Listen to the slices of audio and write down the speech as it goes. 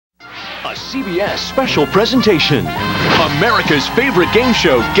A CBS special presentation. America's favorite game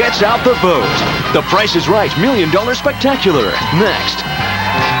show gets out the vote. The Price is Right $1 Million Spectacular. Next.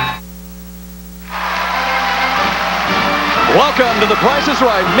 Welcome to The Price is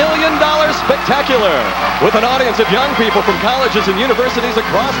Right $1 Million Spectacular. With an audience of young people from colleges and universities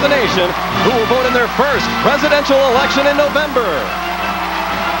across the nation who will vote in their first presidential election in November.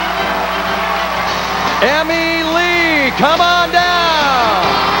 Emmy Lee, come on down.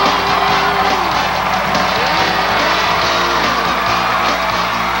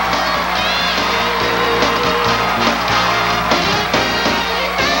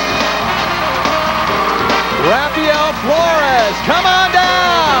 Rafael Flores, come on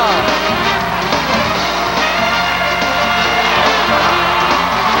down.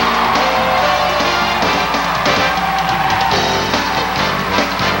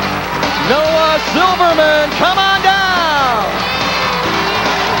 Noah Silverman, come on down.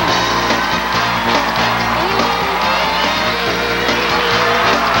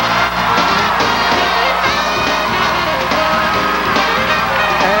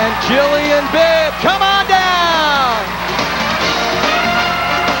 And Jillian Bibb, come on down.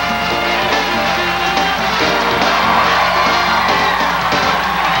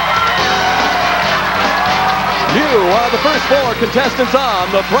 You are the first 4 contestants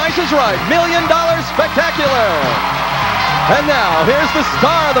on The Price is Right $1 Million Spectacular. And now, here's the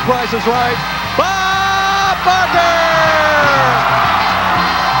star of The Price is Right, Bob Barker.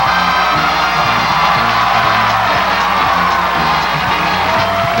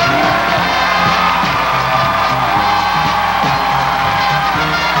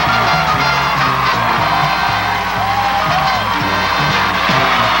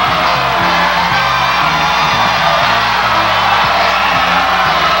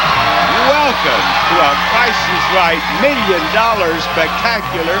 To our Price is Right $1 Million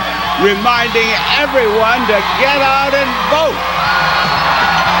Spectacular, reminding everyone to get out and vote.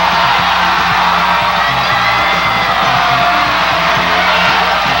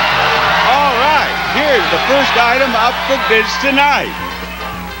 All right, here's the first item up for bids tonight.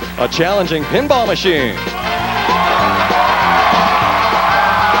 A challenging pinball machine.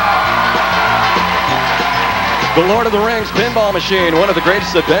 The Lord of the Rings pinball machine, one of the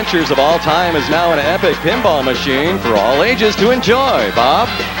greatest adventures of all time, is now an epic pinball machine for all ages to enjoy. Bob?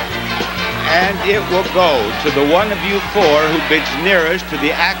 And it will go to the one of you 4 who bids nearest to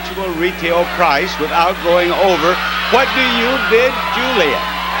the actual retail price without going over. What do you bid, Julia?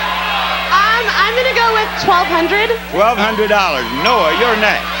 I'm going to go with $1,200. $1,200. Noah, you're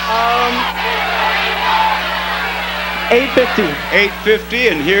next. $850.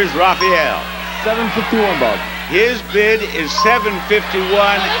 $850, and here's Raphael. $751, Bob. His bid is $751.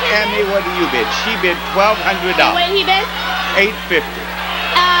 Emmy, what do you bid? She bid $1,200. What did he bid? $850.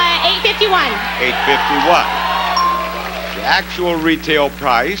 $851. $851. The actual retail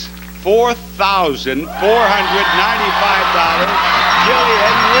price, $4,495.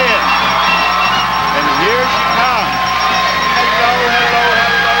 Jillian wins. And here she comes. Hello, hello,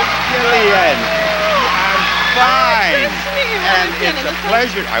 hello, Jillian. I'm fine. And it's a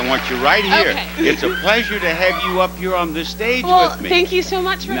pleasure. I want you right here. Okay. It's a pleasure to have you up here on the stage Well, with me. thank you so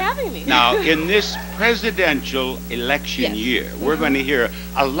much for having me. Now, in this presidential election year, we're going to hear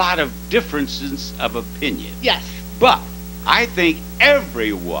a lot of differences of opinion. Yes. But I think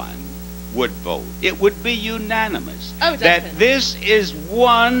everyone would vote. It would be unanimous Oh, that this is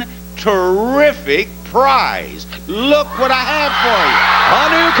one terrific prize. Look what I have for you. A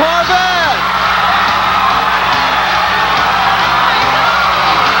new Corvette.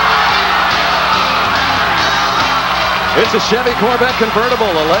 It's a Chevy Corvette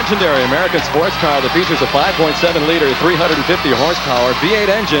convertible, a legendary American sports car that features a 5.7-liter, 350-horsepower V8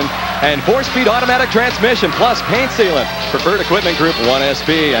 engine and 4-speed automatic transmission, plus paint sealant, preferred equipment group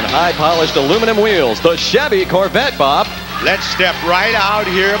 1SB, and high-polished aluminum wheels. The Chevy Corvette, Bob. Let's step right out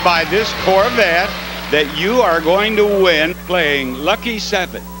here by this Corvette that you are going to win playing Lucky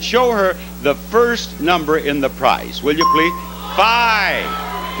 7. Show her the first number in the prize, will you please? 5.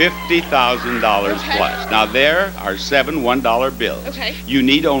 $50,000 plus. Now there are 7 $1 bills. Okay. You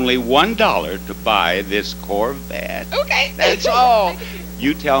need only $1 to buy this Corvette. Okay. That's all.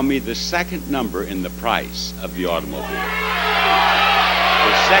 You tell me the second number in the price of the automobile.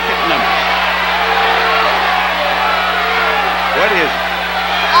 The second number. What is it?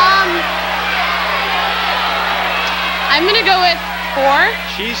 I'm going to go with 4.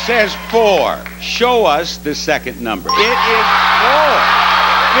 She says 4. Show us the second number. It is 4.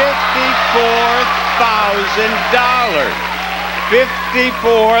 $54,000.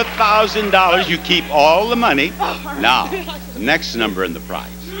 $54,000. You keep all the money. Now, next number in the prize.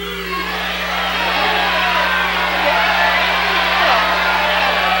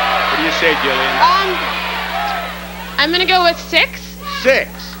 do you say, Jillian? I'm gonna go with 6. 6.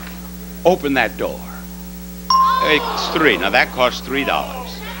 Open that door. It's 3. Now that costs $3.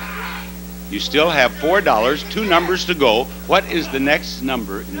 You still have $4, 2 numbers to go. What is the next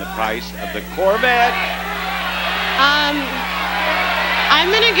number in the price of the Corvette? I'm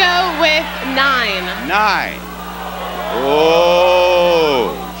gonna go with 9. 9.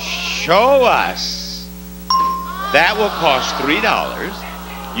 Oh, show us. That will cost $3.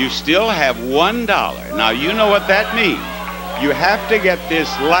 You still have $1. Now you know what that means. You have to get this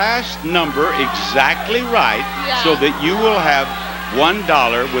last number exactly right, so that you will have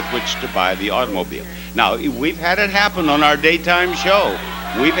 $1 with which to buy the automobile. Now, we've had it happen on our daytime show.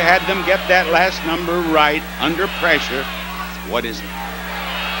 We've had them get that last number right under pressure. What is it?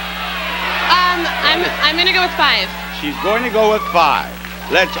 I'm gonna go with 5. She's going to go with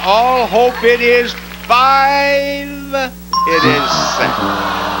 5. Let's all hope it is 5. It is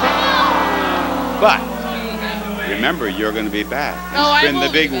 7. But remember, you're going to be back and spin the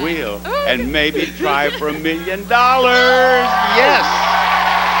big wheel and maybe try for $1 million. Yes.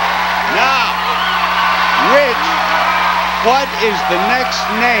 Now, Rich, what is the next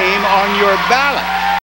name on your ballot?